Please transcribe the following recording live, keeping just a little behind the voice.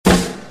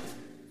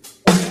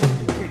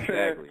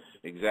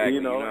Exactly.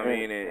 You know what I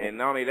mean? And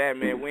not only that,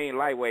 man, we ain't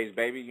lightweights,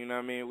 baby. You know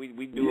what I mean?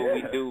 We do what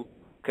we do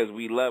because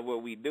we love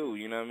what we do.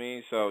 You know what I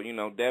mean? So,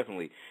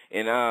 definitely.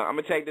 And I'm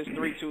going to take this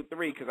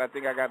 323 because I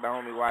think I got the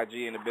homie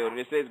YG in the building.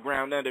 This is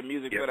Ground Under,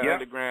 music for the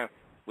underground.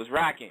 Was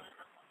rocking.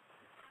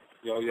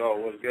 Yo,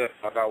 what's good?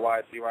 I got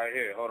YG right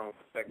here. Hold on a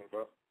second,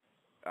 bro. All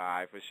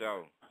right, for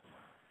sure.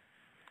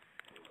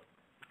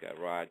 Got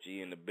Rod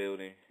G in the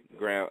building.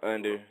 Ground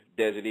Under.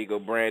 Desert Eagle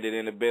Branded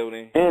in the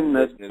building. In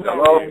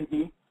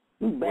the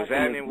What's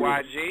happening,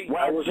 YG?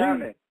 What's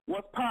happening?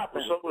 What's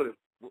popping? What's up with it?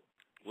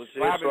 What's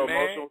popping,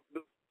 man?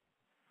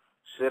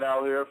 Sit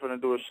out here, finna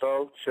do a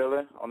show,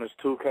 chilling on this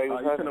 2K. You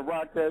finna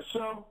rock that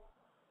show?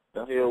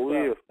 Yeah, we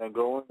are. And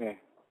go in.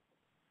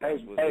 Hey,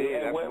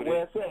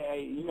 where it's at?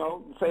 Hey,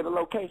 say the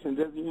location.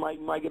 Just you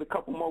might get a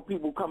couple more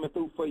people coming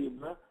through for you,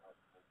 bro.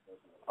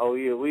 Oh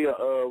yeah, we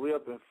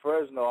up in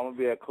Fresno. I'm gonna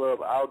be at Club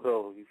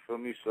Aldo. You feel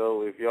me?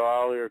 So if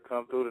y'all out here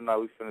come through tonight,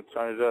 we finna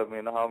turn it up. Me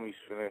and the homies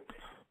finna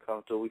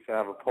come through. We can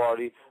have a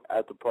party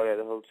at the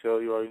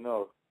hotel. You already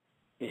know.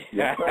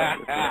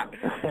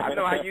 I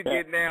know how you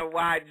get down,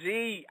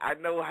 YG. I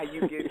know how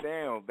you get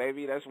down,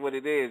 baby. That's what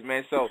it is,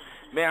 man. So,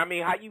 man, I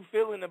mean, how you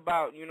feeling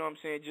about,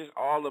 just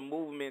all the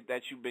movement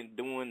that you've been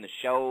doing, the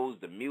shows,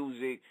 the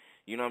music,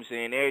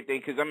 everything?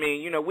 Because, I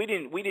mean, we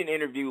didn't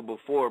interview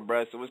before,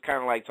 bruh, so it's kind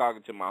of like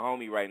talking to my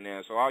homie right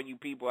now. So all you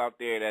people out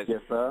there that's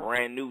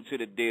brand new to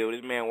the deal,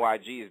 this man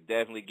YG is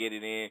definitely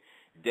getting in,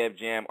 Def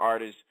Jam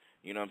artist.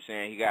 You know what I'm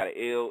saying? He got an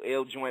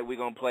ill joint we're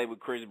going to play with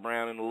Chris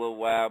Brown in a little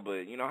while. But, how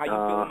you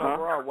feeling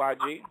overall,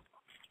 YG?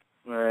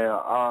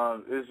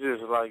 Man, it's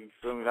just like, you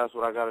feel me, that's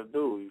what I got to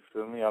do. You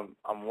feel me?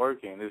 I'm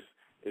working.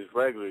 It's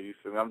regular, you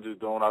feel me? I'm just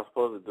doing what I'm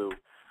supposed to do.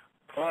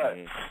 But,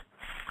 hey,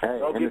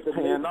 and it's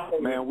paying off,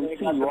 man. We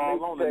see you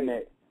all on the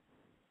net.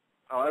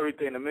 Oh,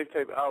 everything. The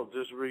mixtape out,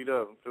 just read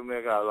up. You feel me?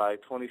 I got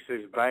like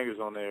 26 bangers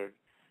on there.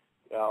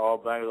 Got all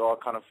bangers, all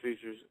kind of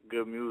features,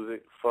 good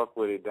music. Fuck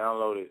with it.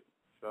 Download it.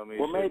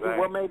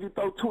 What made you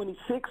throw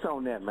 26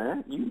 on that,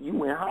 man? You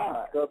went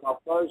hard. My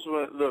first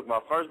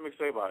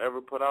mixtape I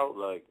ever put out,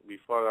 like,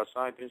 before I got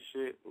signed this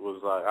shit,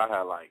 was like, I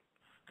had like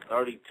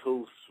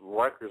 32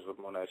 records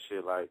up on that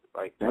shit, like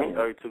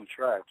 32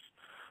 tracks.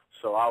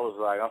 So I was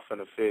like, I'm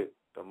finna fit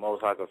the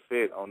most I could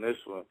fit on this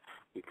one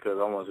because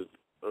I wanted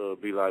to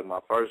be like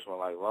my first one,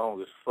 like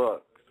long as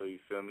fuck. So you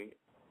feel me?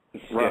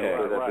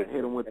 Right.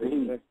 Hit him with the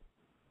heat.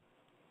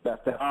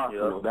 That's the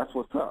arsenal. That's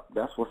what's up.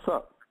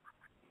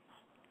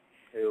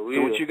 So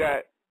what you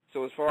got?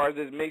 So as far as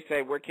this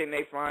mixtape, where can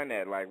they find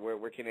that? Like,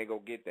 where can they go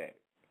get that?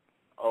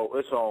 Oh,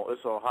 it's on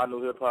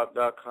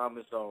HotNewHipHop.com.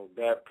 It's on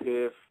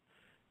DatPiff.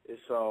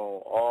 It's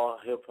on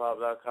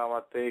AllHipHop.com.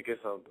 I think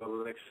it's on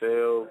Double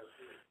XL.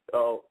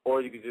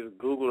 Or you can just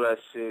Google that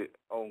shit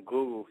on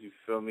Google. You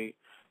feel me?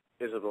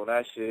 It's on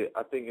that shit.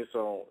 I think it's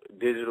on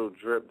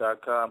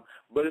DigitalDrip.com.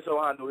 But it's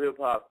on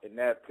HotNewHipHop and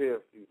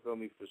DatPiff. You feel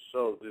me? For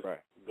sure. Just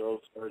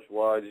go search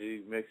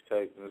YG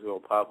mixtape and it's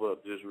gonna pop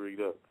up. Just read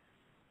up.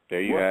 There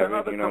you have it.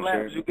 What's the other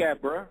collabs you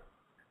got, bro?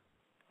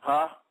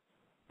 Huh?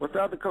 What's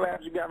the other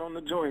collabs you got on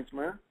the joints,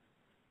 man?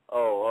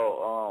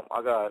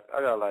 I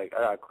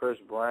got Chris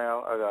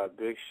Brown, I got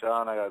Big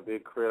Sean, I got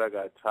Big Crit, I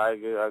got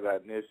Tiger, I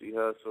got Nipsey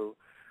Hussle,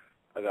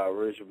 I got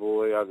Rich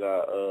Boy, I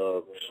got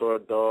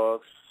Short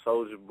Dogs,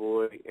 Soulja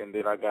Boy, and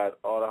then I got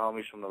all the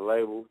homies from the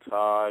label,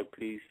 Ty,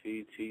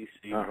 PC, TC,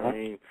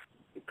 Green,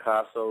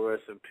 Picasso,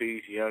 rest in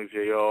peace, Young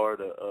JR,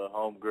 the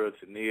homegirl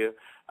Tania.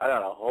 I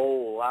got a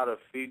whole lot of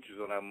features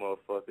on that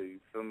motherfucker, you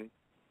feel me?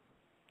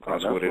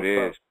 That's what it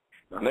is.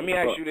 Let me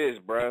ask you this,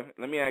 bruh.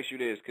 Let me ask you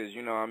this, because,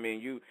 I mean,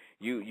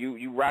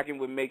 you rocking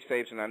with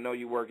mixtapes, and I know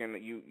you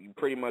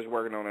pretty much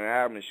working on an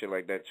album and shit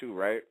like that too,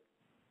 right?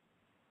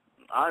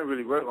 I ain't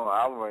really working on an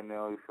album right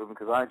now, you feel me,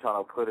 because I ain't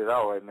trying to put it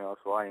out right now,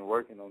 so I ain't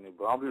working on it.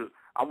 But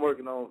I'm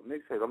working on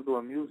mixtapes. I'm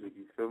doing music,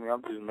 you feel me?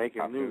 I'm just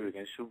making music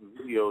and shooting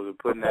videos and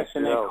putting that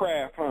shit out.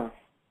 Craft, huh?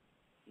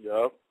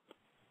 Yup.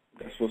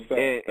 That's what's up.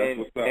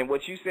 And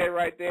what you said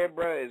right there,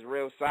 bro, is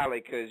real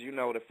solid because,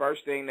 the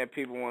first thing that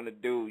people want to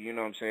do, you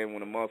know what I'm saying,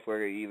 when a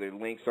motherfucker either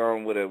links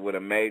on with a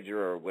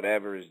major or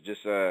whatever is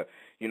just, I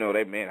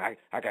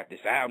got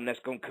this album that's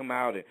going to come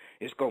out and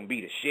it's going to be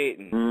the shit.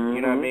 And,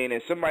 you know what I mean?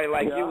 And somebody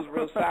like you is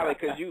real solid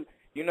because you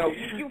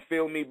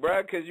feel me,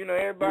 bro, because,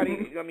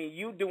 everybody, I mean,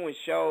 you doing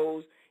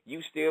shows,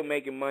 you still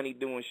making money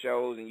doing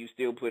shows, and you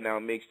still putting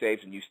out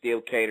mixtapes, and you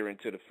still catering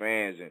to the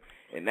fans,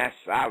 and that's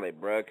solid,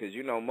 bro. Because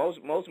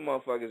most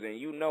motherfuckers,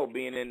 and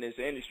being in this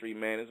industry,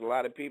 man, there's a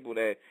lot of people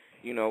that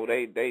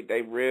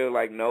they real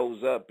like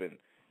nose up, and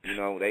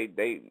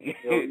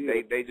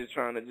they just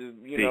trying to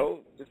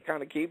just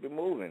kind of keep it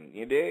moving.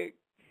 You dig?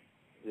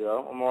 Yeah,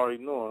 I'm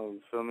already knowing.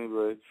 You feel me?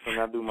 But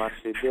I do my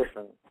shit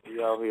different.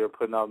 We out here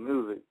putting out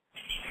music,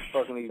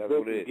 fucking these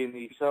bitches, getting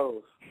these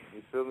shows.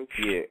 You feel me?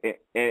 Yeah,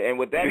 and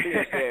with that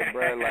being said,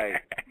 bro,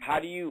 like, how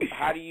do you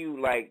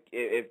like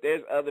if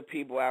there's other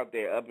people out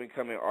there, up and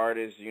coming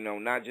artists,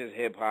 not just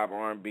hip hop,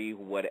 R&B,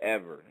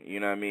 whatever, you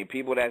know what I mean?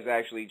 People that's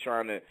actually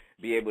trying to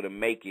be able to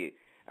make it.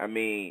 I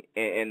mean,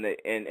 and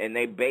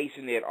they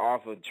basing it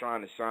off of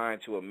trying to sign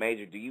to a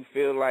major. Do you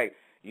feel like,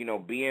 you know,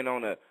 being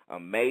on a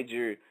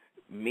major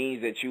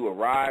means that you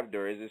arrived,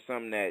 or is it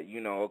something that,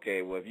 you know,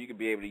 okay, well, if you could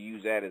be able to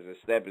use that as a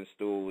stepping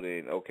stool,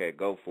 then okay,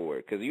 go for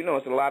it? Because, you know,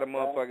 it's a lot of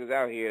motherfuckers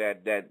out here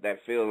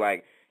that feel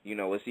like, you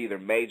know, it's either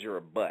major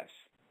or bust.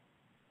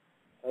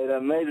 Hey,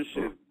 that major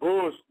shit is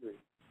bullshit.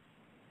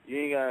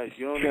 You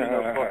don't need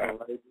no fucking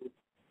label.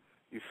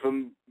 You feel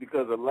me?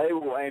 Because a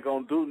label ain't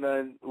gonna do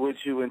nothing with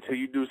you until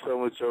you do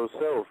something with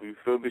yourself. You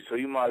feel me? So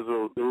you might as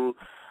well do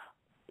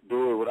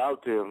it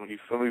without them. You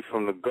feel me?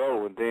 From the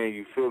go, and then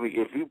you feel me?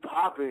 If you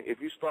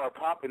start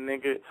popping,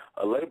 nigga,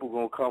 a label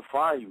gonna come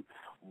find you.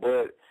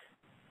 But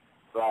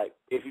like,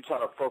 if you try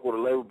to fuck with a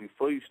label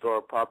before you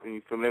start popping,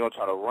 you feel me? They gonna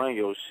try to run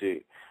your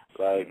shit.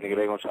 Like, nigga,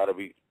 they gonna try to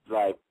be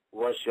like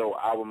rush your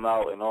album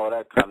out and all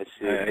that kind of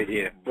shit.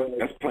 Yeah, but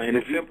that's plain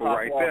and simple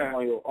right there.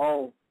 On your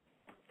own.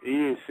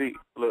 Yeah, see,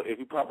 look, if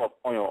you pop up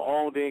on your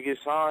own, then get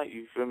signed,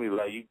 you feel me?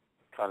 Like, you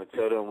kind of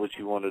tell them what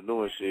you want to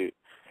do and shit.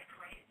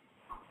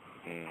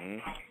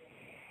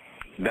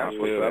 That's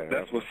what's up.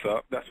 That's what's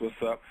up. That's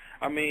what's up.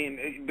 I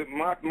mean,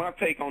 my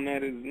take on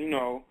that is, you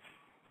know,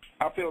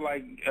 I feel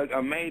like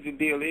a major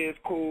deal is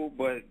cool,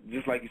 but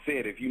just like you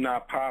said, if you're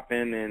not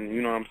popping and,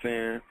 you know what I'm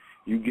saying,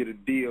 you get a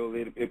deal,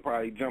 it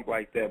probably jump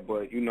like that.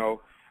 But, you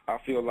know, I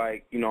feel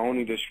like, you know,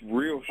 only the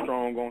real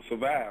strong going to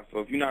survive. So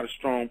if you're not a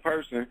strong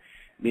person,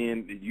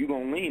 then you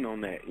going to lean on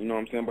that, you know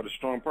what I'm saying? But a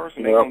strong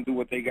person, they going to do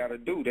what they got to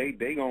do. They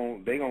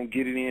going to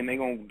get it in. They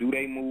going to do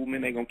their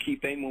movement. They going to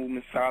keep their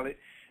movement solid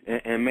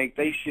and make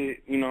their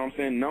shit, you know what I'm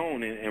saying,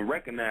 known and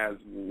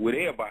recognized with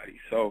everybody.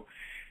 So,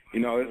 you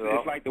know,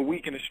 it's like the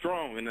weak and the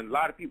strong. And a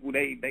lot of people,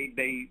 they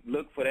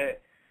look for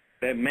that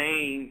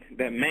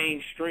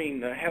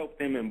mainstream to help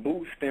them and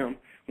boost them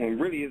when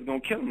really it's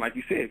going to kill them. Like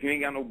you said, if you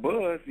ain't got no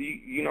buzz,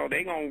 you know,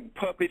 they going to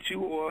puppet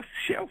you or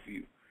shelf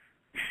you.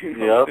 You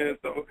know what I'm saying?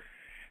 So,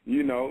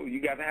 you know,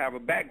 you got to have a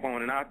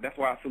backbone, and that's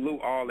why I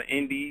salute all the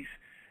indies.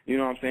 You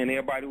know what I'm saying?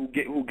 Everybody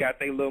who got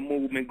their little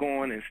movement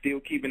going and still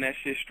keeping that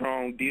shit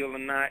strong, deal or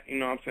not. You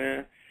know what I'm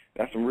saying?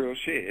 That's some real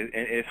shit. And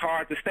it's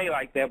hard to stay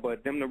like that,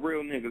 but them the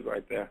real niggas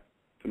right there,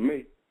 to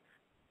me.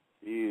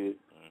 Yeah,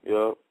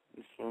 yep.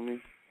 You feel me?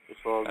 It's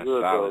all that's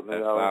good solid. though.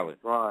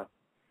 That's solid.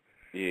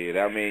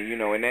 Yeah, I mean, you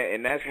know,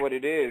 and that's what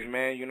it is,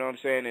 man. You know what I'm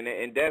saying?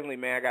 And definitely,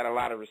 man, I got a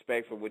lot of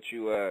respect for what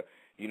you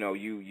you know,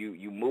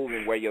 you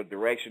moving where your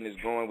direction is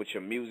going with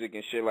your music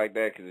and shit like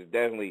that, because it's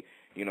definitely,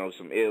 you know,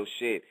 some ill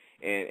shit.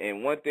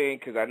 And one thing,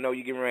 because I know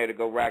you're getting ready to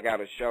go rock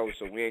out a show,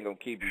 so we ain't going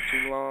to keep you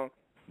too long,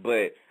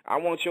 but I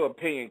want your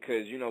opinion,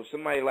 because, you know,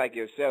 somebody like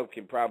yourself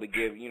can probably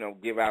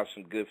give out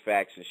some good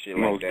facts and shit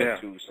like that,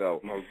 too.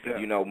 So,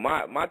 you know,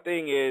 my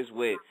thing is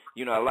with,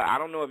 you know, I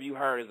don't know if you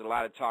heard, there's a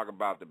lot of talk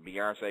about the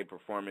Beyonce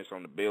performance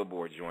on the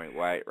Billboard joint,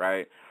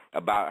 right?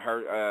 About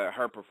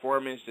her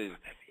performance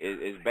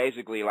is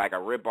basically like a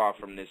ripoff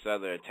from this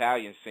other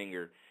Italian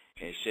singer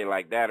and shit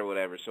like that or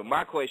whatever. So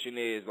my question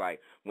is, like,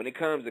 when it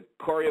comes to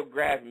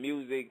choreographed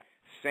music,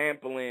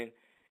 sampling,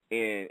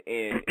 and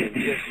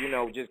just, you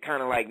know, just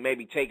kind of like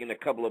maybe taking a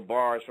couple of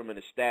bars from an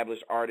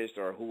established artist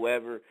or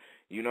whoever,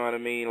 you know what I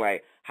mean?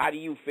 Like, how do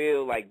you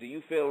feel? Like, do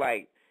you feel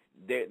like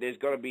there's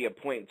going to be a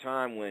point in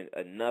time when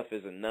enough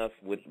is enough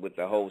with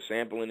the whole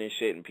sampling and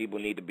shit, and people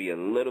need to be a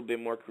little bit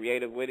more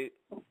creative with it?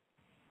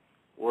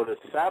 Well, the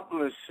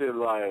sampling shit,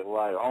 like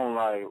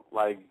on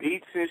like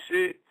beats and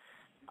shit,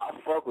 I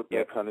fuck with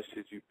that kind of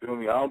shit. You feel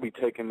me? I don't be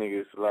taking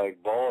niggas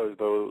like bars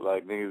though,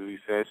 like niggas be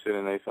saying shit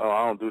and they song.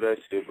 I don't do that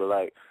shit, but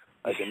like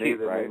the niggas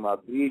that make my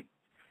beat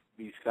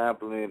be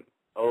sampling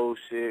old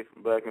shit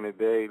from back in the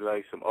day,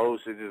 like some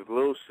old shit, just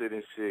little shit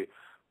and shit.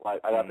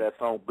 Like I got that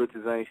song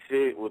 "Bitches Ain't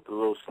Shit" with the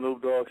little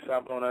Snoop Dogg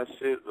sample on that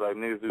shit. Like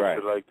niggas do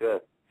shit like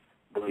that.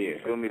 But you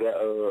feel me?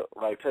 That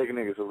like taking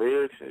niggas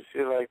lyrics and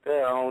shit like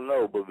that, I don't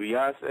know. But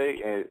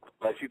Beyonce, and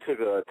like she took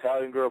a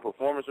Italian girl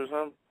performance or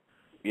something.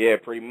 Yeah,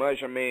 pretty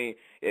much. I mean,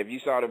 if you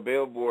saw the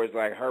billboards,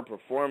 like her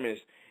performance,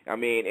 I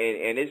mean,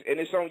 and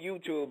it's on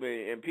YouTube,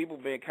 and people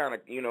been kind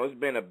of, you know, it's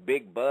been a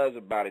big buzz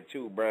about it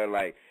too, bro.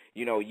 Like,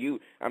 you know,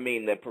 I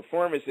mean, the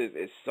performance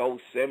is so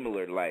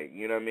similar. Like,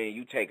 you know what I mean?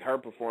 You take her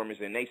performance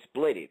and they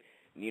split it,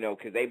 you know,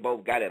 because they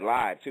both got it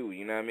live too.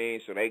 You know what I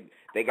mean? So they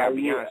got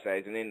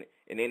Beyonce's, and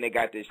then they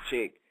got this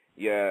chick.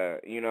 Yeah,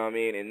 you know what I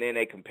mean? And then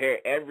they compare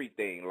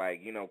everything,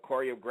 like, you know,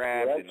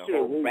 choreographed and the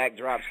whole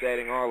backdrop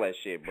setting, all that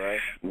shit, bro.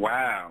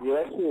 Wow. Yeah,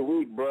 that shit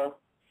weak, bro.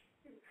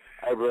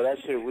 Hey, bro, that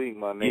shit weak,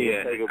 my nigga.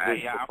 Yeah, take a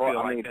bitch I feel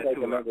like that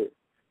too.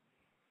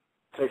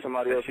 Take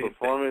somebody else's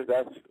performance,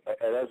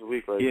 that's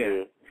weak right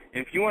there.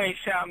 If you ain't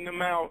shouting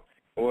them out,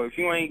 or if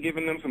you ain't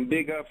giving them some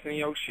big ups in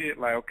your shit,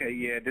 like, okay,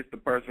 yeah, this the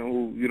person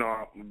who, you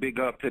know, big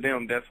up to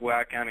them, that's where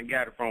I kind of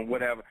got it from,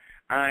 whatever,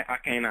 I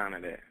can't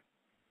honor that.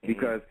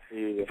 Because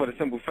for the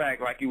simple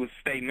fact, like you was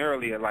stating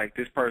earlier, like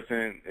this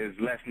person is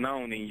less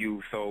known than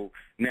you, so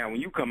now when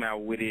you come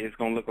out with it, it's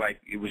gonna look like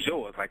it was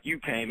yours, like you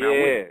came out with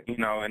it, you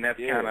know, and that's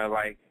kind of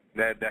like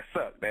that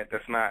sucks.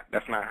 That's not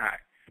hot,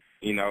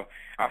 you know.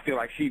 I feel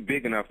like she's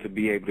big enough to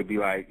be able to be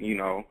like, you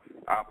know,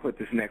 I'll put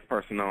this next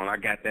person on. I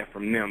got that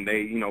from them.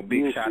 They, you know,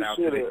 big shout out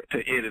to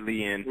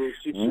Italy and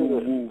she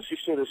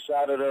should have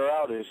shouted her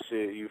out and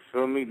shit. You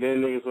feel me?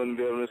 Then niggas wouldn't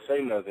be able to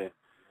say nothing.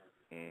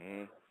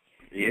 Mhm.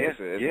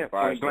 Yeah,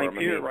 point blank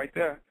period right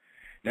there.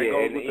 That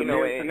goes with the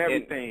lyrics and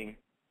everything.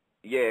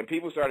 Yeah, and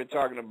people started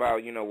talking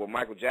about, you know, well,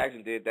 Michael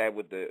Jackson did that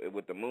with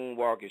the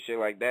moonwalk and shit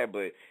like that.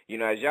 But you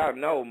know, as y'all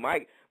know,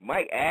 Mike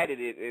added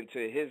it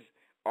into his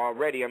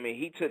already. I mean,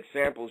 he took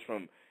samples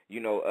from,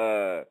 you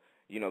know,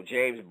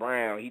 James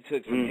Brown. He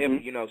took some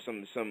hip, you know,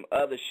 some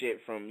other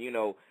shit from, you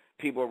know,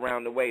 people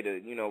around the way,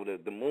 you know, the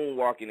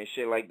moonwalking and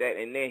shit like that,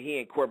 and then he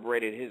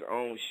incorporated his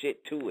own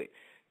shit to it.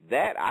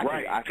 That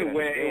I to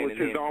where it was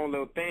his own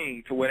little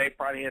thing, to where they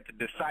probably had to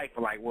decipher,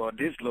 like, well,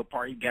 this little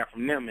part he got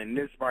from them, and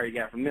this part he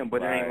got from them,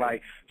 but it ain't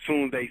like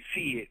soon as they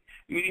see it,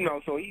 you know.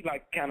 So he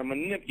like kind of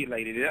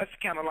manipulated it. That's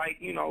kind of like,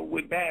 you know,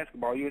 with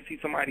basketball, you would see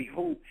somebody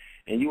hoop,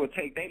 and you would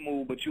take their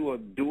move, but you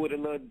would do it a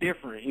little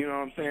different. You know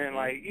what I'm saying?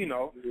 Like, you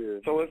know,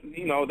 so it's,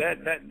 you know, that's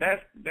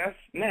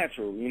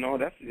natural. You know,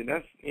 that's you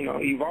know,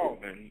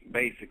 evolving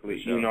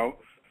basically. Sure. You know,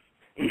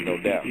 no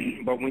doubt.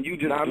 But when you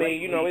just, I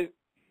mean, you know, it's.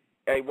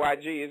 Hey,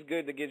 YG, it's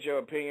good to get your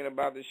opinion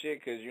about this shit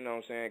because, you know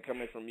what I'm saying,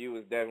 coming from you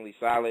is definitely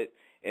solid.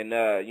 And,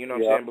 you know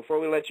what I'm saying, before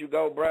we let you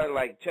go, bro,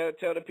 like, tell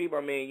the people,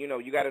 I mean, you know,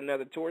 you got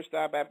another tour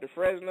stop after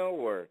Fresno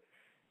or,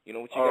 you know,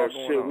 what you got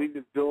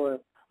going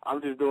on?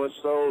 I'm just doing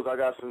shows. I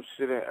got some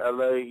shit in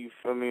L.A., you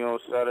feel me, on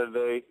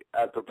Saturday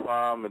at the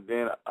Prom, and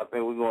then I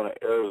think we're going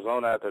to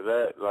Arizona after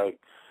that, like,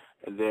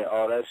 and then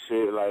all that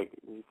shit, like,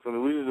 you feel me,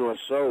 we just doing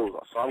shows.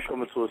 So I'm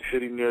coming to a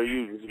city near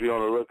you. Just be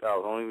on the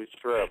lookout. Don't even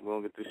trip. We're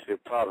going to get this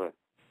shit popping.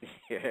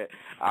 Yeah.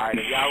 All right,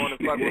 if y'all want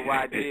to fuck with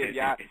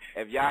YG,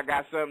 if y'all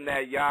got something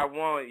that y'all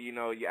want, you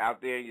know, you're out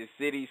there in your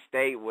city,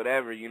 state,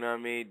 whatever, you know what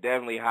I mean,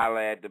 definitely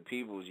holler at the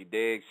peoples, you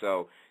dig?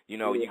 So, you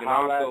know, you can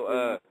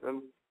also,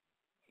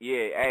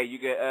 hey, you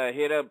can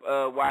hit up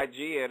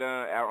YG at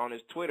on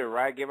his Twitter,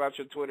 right? Give out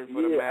your Twitter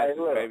for the masses,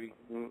 baby.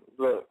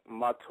 Look,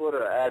 my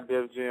Twitter at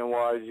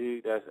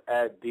DefJamYG, that's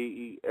at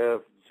DEFJAMYG.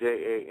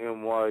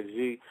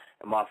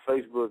 And my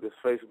Facebook is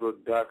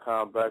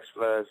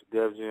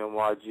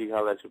facebook.com/DefJamYG.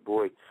 Holla at your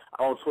boy.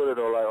 I'm on Twitter,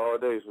 though, like all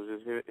day, so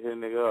just hit a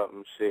nigga up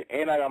and shit.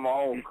 And I got my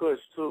own kush,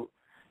 too.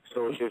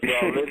 So if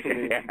y'all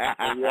listening,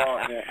 and y'all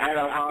in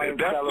Anaheim,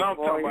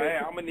 California, hey,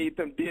 I'm going to need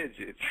them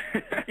digits.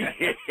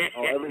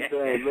 On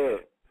everything,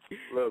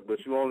 look, but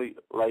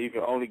you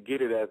can only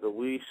get it at the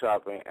weed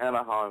shop in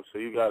Anaheim, so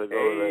you got to go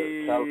to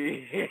the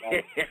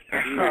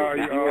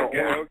California.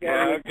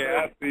 Okay,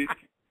 I see.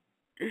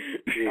 That's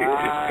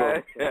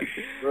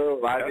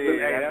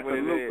a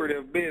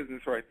lucrative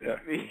business right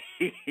there.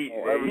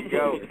 There you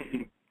go.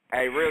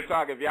 Hey, real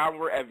talk. If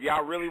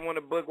y'all really want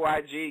to book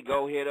YG,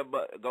 go hit up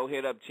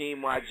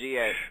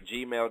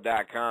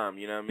teamyg@gmail.com.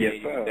 You know what I mean? Yes,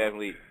 you can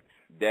definitely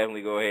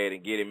go ahead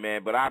and get it,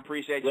 man. But I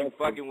appreciate you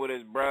fucking with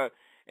us, bro.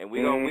 And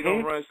we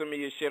gonna run some of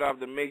your shit off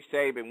the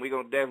mixtape, and we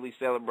gonna definitely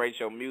celebrate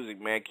your music,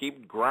 man.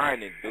 Keep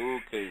grinding,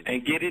 dude.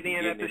 And get it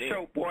in at the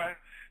show, boy.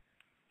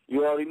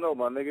 You already know,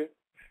 my nigga.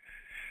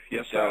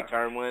 Yes, sir.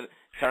 Turn one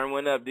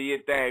up. Do your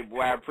thing,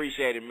 boy. I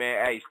appreciate it,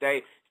 man. Hey,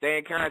 stay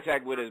in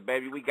contact with us,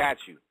 baby. We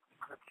got you.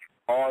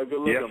 All right, good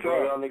looking, yes,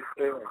 bro. All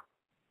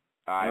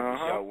right, for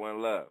sure. One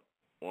love.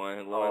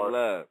 One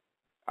love.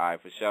 All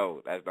right, for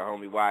sure. That's the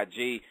homie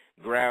YG.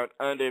 Ground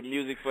Under,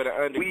 music for the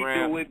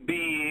underground. We do it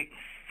big.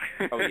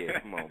 Oh,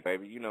 yeah, come on,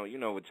 baby. You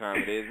know what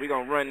time it is. We're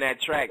going to run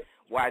that track,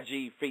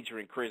 YG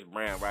featuring Chris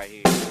Brown right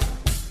here.